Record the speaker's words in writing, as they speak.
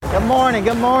Good morning,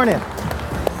 good morning.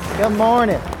 Good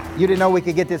morning. You didn't know we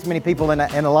could get this many people in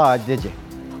the lodge, did you?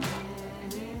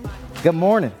 Good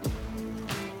morning.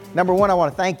 Number one, I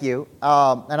want to thank you.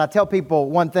 And I tell people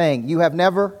one thing. You have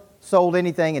never sold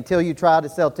anything until you try to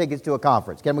sell tickets to a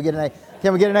conference. Can we get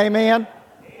an amen?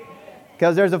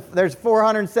 Because there's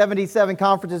 477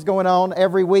 conferences going on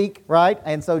every week, right?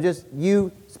 And so just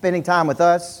you spending time with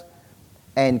us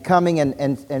and coming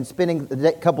and spending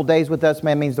a couple days with us,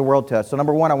 man, means the world to us. So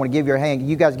number one, I want to give you a hand.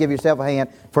 You guys give yourself a hand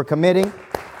for committing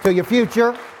to your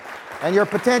future and your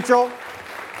potential.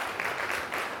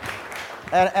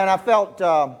 And I felt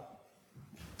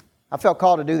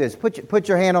called to do this. Put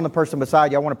your hand on the person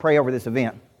beside you. I want to pray over this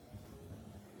event.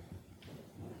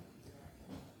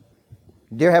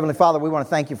 Dear Heavenly Father, we want to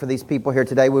thank you for these people here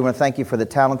today. We want to thank you for the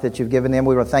talent that you've given them.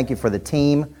 We want to thank you for the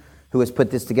team who has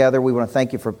put this together. We want to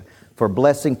thank you for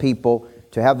blessing people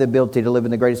to have the ability to live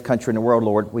in the greatest country in the world,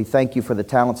 Lord. We thank you for the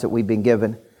talents that we've been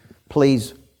given.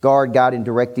 Please guard, guide, and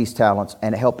direct these talents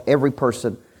and help every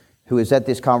person who is at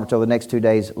this conference over the next 2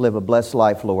 days live a blessed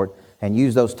life, Lord, and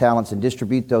use those talents and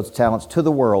distribute those talents to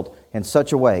the world in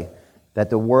such a way that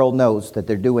the world knows that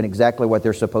they're doing exactly what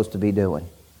they're supposed to be doing.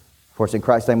 For it's in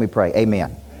Christ's name we pray.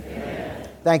 Amen. Amen.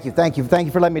 Thank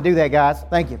you for letting me do that, guys.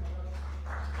 Thank you.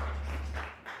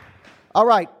 All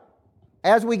right.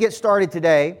 As we get started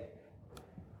today,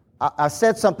 I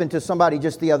said something to somebody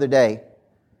just the other day.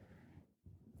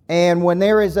 And when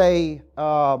there is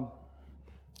the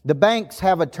banks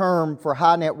have a term for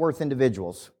high net worth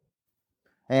individuals.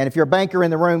 And if you're a banker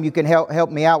in the room, you can help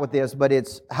me out with this, but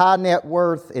it's high net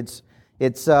worth,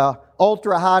 it's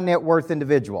ultra high net worth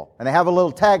individual. And they have a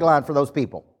little tagline for those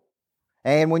people.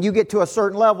 And when you get to a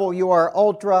certain level, you are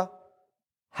ultra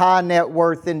high net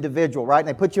worth individual, right? And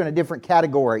they put you in a different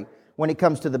category when it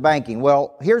comes to the banking.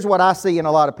 Well, here's what I see in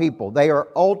a lot of people. They are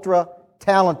ultra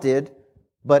talented,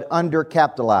 but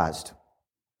undercapitalized.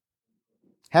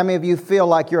 How many of you feel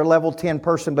like you're a level 10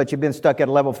 person, but you've been stuck at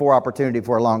a level 4 opportunity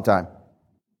for a long time?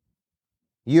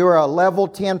 You're a level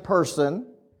 10 person,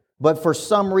 but for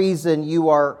some reason you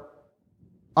are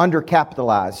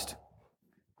undercapitalized.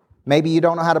 Maybe you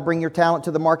don't know how to bring your talent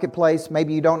to the marketplace.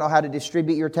 Maybe you don't know how to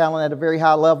distribute your talent at a very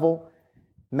high level.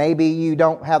 Maybe you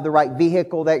don't have the right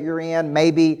vehicle that you're in.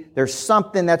 Maybe there's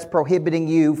something that's prohibiting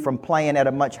you from playing at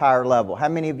a much higher level. How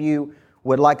many of you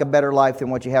would like a better life than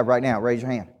what you have right now? Raise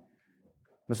your hand.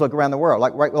 Let's look around the world.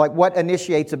 Like what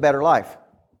initiates a better life?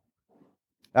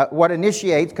 What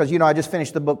initiates, because I just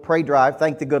finished the book Pray Drive.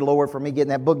 Thank the good Lord for me getting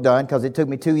that book done, because it took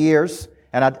me 2 years.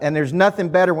 And there's nothing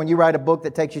better when you write a book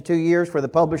that takes you 2 years for the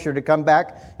publisher to come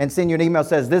back and send you an email that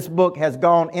says, this book has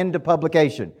gone into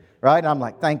publication. Right? And I'm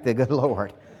like, thank the good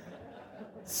Lord.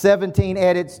 17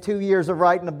 edits, 2 years of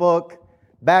writing a book,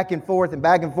 back and forth and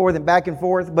back and forth and back and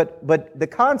forth. But the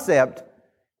concept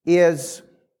is,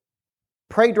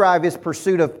 Pray Drive is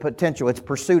pursuit of potential. It's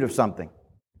pursuit of something.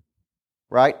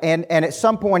 Right? And at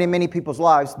some point in many people's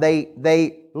lives,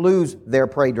 they lose their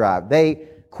Pray Drive. They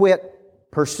quit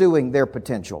pursuing their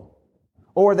potential.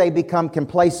 Or they become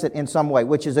complacent in some way,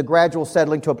 which is a gradual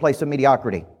settling to a place of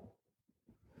mediocrity.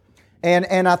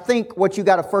 And I think what you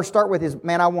got to first start with is,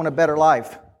 man, I want a better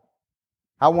life.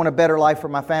 I want a better life for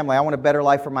my family. I want a better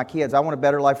life for my kids. I want a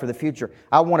better life for the future.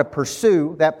 I want to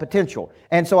pursue that potential.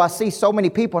 And so I see so many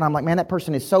people, and I'm like, man, that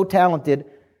person is so talented.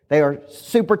 They are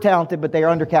super talented, but they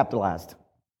are undercapitalized.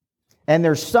 And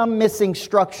there's some missing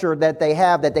structure that they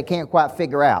have that they can't quite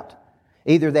figure out.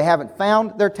 Either they haven't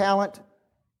found their talent,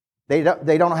 they don't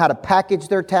know how to package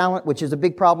their talent, which is a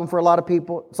big problem for a lot of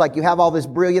people. It's like you have all this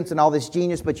brilliance and all this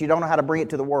genius, but you don't know how to bring it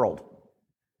to the world.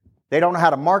 They don't know how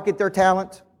to market their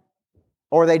talent,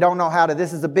 or they don't know how to,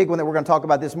 this is a big one that we're going to talk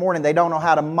about this morning, they don't know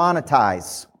how to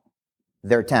monetize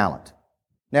their talent.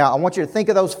 Now, I want you to think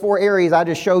of those 4 areas I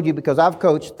just showed you, because I've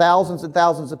coached thousands and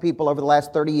thousands of people over the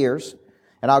last 30 years,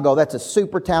 and I'll go, that's a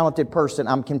super talented person.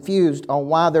 I'm confused on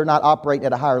why they're not operating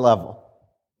at a higher level.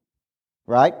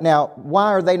 Right? Now,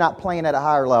 why are they not playing at a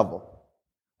higher level?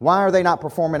 Why are they not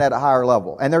performing at a higher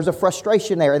level? And there's a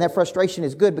frustration there, and that frustration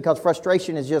is good, because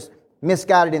frustration is just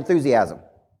misguided enthusiasm.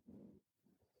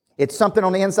 It's something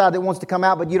on the inside that wants to come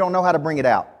out, but you don't know how to bring it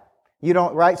out. You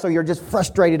don't, right? So you're just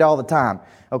frustrated all the time,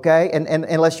 okay? And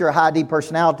unless you're a high D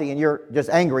personality and you're just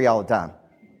angry all the time.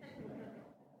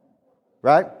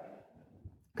 Right?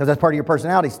 Because that's part of your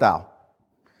personality style.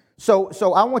 So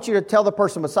I want you to tell the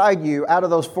person beside you out of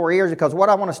those 4 areas, because what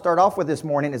I want to start off with this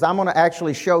morning is I'm going to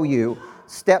actually show you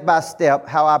step by step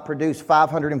how I produce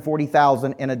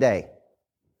 540,000 in a day.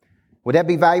 Would that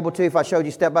be valuable to you if I showed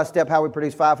you step by step how we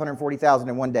produce 540,000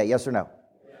 in one day? Yes or no?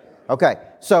 Okay.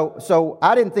 So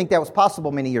I didn't think that was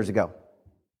possible many years ago.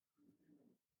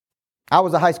 I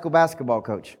was a high school basketball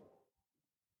coach.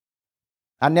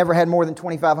 I never had more than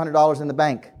 $2,500 in the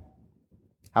bank.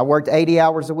 I worked 80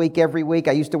 hours a week every week.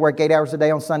 I used to work 8 hours a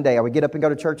day on Sunday. I would get up and go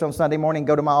to church on Sunday morning,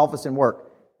 go to my office and work.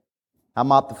 I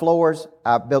mopped the floors.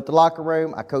 I built the locker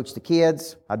room. I coached the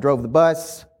kids. I drove the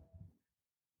bus.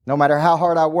 No matter how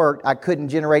hard I worked, I couldn't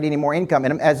generate any more income.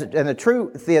 And the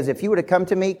truth is, if you would have come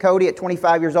to me, Cody, at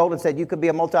 25 years old and said you could be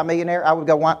a multimillionaire, I would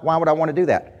go, why would I want to do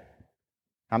that?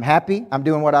 I'm happy. I'm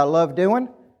doing what I love doing.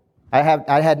 I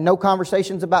had no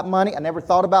conversations about money. I never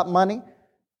thought about money.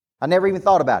 I never even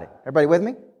thought about it. Everybody with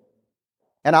me?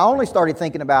 And I only started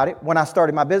thinking about it when I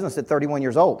started my business at 31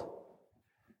 years old.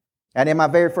 And in my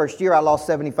very first year, I lost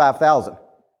 $75,000.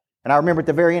 And I remember at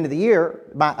the very end of the year,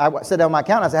 I sat down on my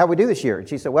account, I said, how do we do this year? And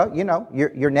she said, well,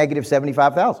 you're negative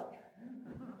 $75,000.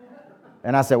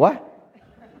 And I said, what?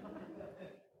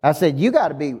 I said, you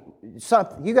got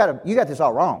this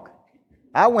all wrong.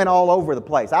 I went all over the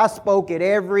place. I spoke at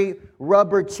every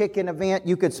rubber chicken event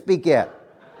you could speak at.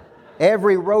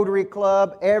 Every Rotary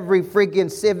Club, every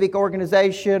freaking civic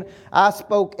organization. I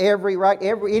spoke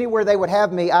anywhere they would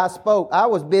have me, I spoke. I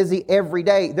was busy every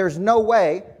day. There's no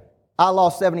way I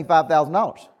lost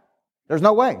 $75,000. There's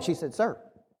no way. She said, sir,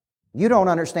 you don't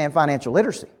understand financial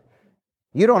literacy.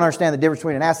 You don't understand the difference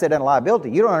between an asset and a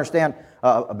liability. You don't understand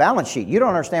a balance sheet. You don't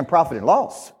understand profit and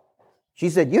loss.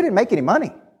 She said, you didn't make any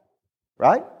money,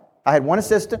 right? I had one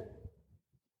assistant.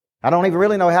 I don't even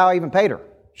really know how I even paid her.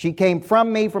 She came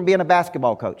from me from being a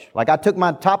basketball coach. Like I took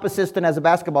my top assistant as a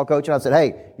basketball coach and I said,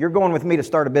 hey, you're going with me to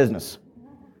start a business.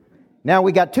 Now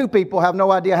we got two people who have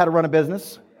no idea how to run a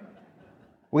business.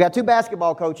 We got two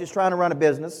basketball coaches trying to run a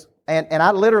business. And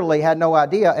I literally had no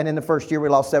idea. And in the first year we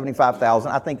lost $75,000.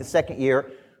 I think the second year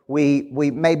we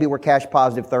maybe were cash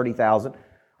positive $30,000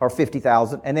 or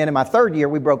 $50,000. And then in my third year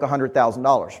we broke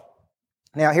 $100,000.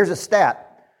 Now here's a stat.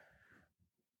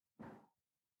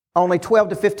 Only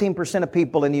 12 to 15% of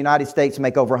people in the United States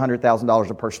make over $100,000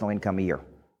 of personal income a year. Does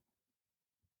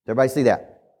everybody see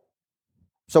that?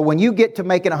 So when you get to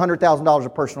making $100,000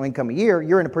 of personal income a year,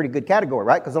 you're in a pretty good category,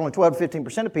 right? Because only 12 to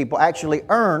 15% of people actually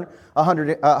earn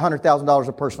 $100,000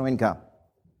 of personal income.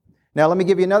 Now let me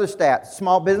give you another stat.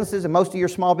 Small businesses, and most of your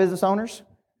small business owners,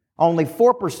 only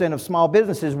 4% of small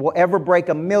businesses will ever break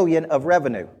 $1 million of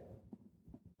revenue.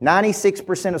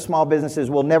 96% of small businesses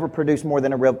will never produce more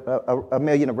than $1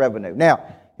 million of revenue. Now,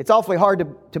 it's awfully hard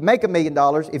to make $1 million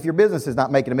if your business is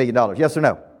not making $1 million. Yes or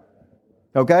no?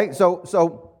 Okay,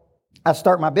 so I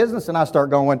start my business and I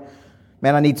start going,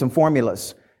 man, I need some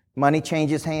formulas. Money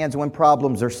changes hands when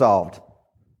problems are solved.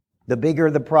 The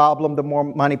bigger the problem, the more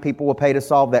money people will pay to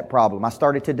solve that problem. I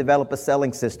started to develop a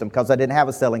selling system because I didn't have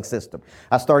a selling system.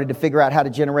 I started to figure out how to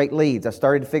generate leads. I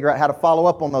started to figure out how to follow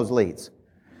up on those leads.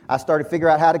 I started to figure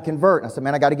out how to convert. I said,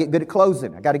 man, I got to get good at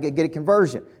closing. I got to get good at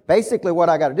conversion. Basically, what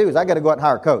I got to do is I got to go out and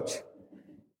hire a coach.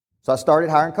 So I started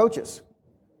hiring coaches.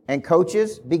 And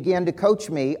coaches began to coach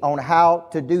me on how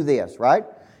to do this, right?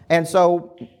 And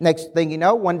so next thing you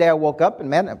know, one day I woke up and,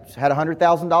 man, I had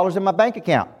 $100,000 in my bank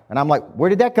account. And I'm like, where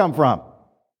did that come from?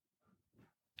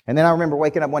 And then I remember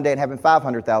waking up one day and having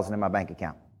 $500,000 in my bank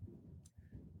account.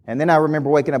 And then I remember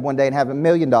waking up one day and having $1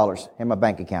 million in my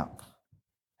bank account.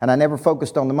 And I never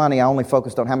focused on the money. I only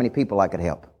focused on how many people I could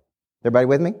help. Everybody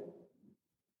with me?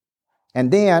 And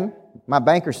then my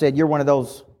banker said, you're one of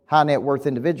those high net worth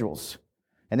individuals.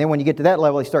 And then when you get to that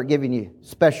level, they start giving you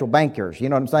special bankers. You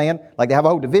know what I'm saying? Like they have a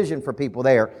whole division for people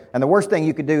there. And the worst thing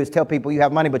you could do is tell people you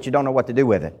have money, but you don't know what to do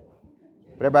with it.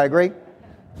 Would everybody agree?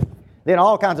 Then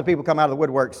all kinds of people come out of the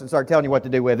woodworks and start telling you what to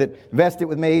do with it. Invest it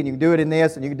with me, and you can do it in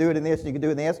this, and you can do it in this, and you can do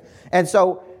it in this. And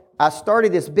so I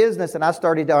started this business, and I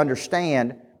started to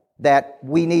understand that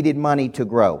we needed money to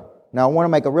grow. Now, I want to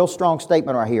make a real strong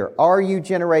statement right here. Are you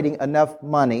generating enough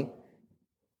money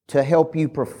to help you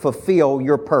fulfill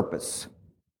your purpose?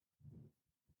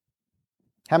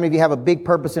 How many of you have a big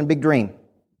purpose and big dream?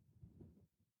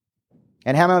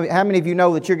 And how many of you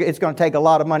know that it's going to take a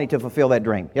lot of money to fulfill that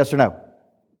dream? Yes or no?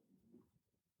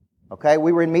 Okay,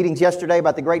 we were in meetings yesterday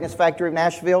about the Greatness Factory of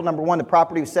Nashville. Number one, the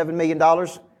property was $7 million.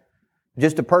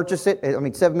 Just to purchase it,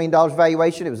 $7 million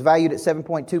valuation. It was valued at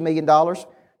 $7.2 million.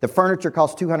 The furniture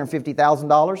cost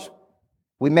 $250,000.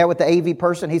 We met with the AV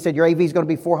person. He said, your AV is going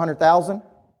to be $400,000.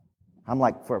 I'm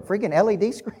like, for a freaking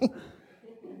LED screen?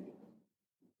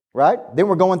 Right? Then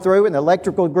we're going through, and the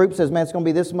electrical group says, man, it's going to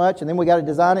be this much, and then we got to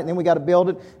design it, and then we got to build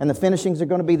it, and the finishings are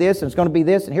going to be this, and it's going to be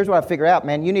this. And here's what I figure out,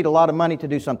 man, you need a lot of money to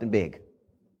do something big.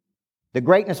 The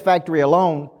Greatness Factory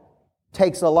alone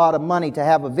takes a lot of money to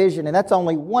have a vision, and that's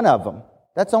only one of them.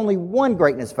 That's only one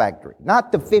Greatness Factory,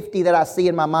 not the 50 that I see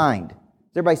in my mind. Does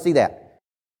everybody see that?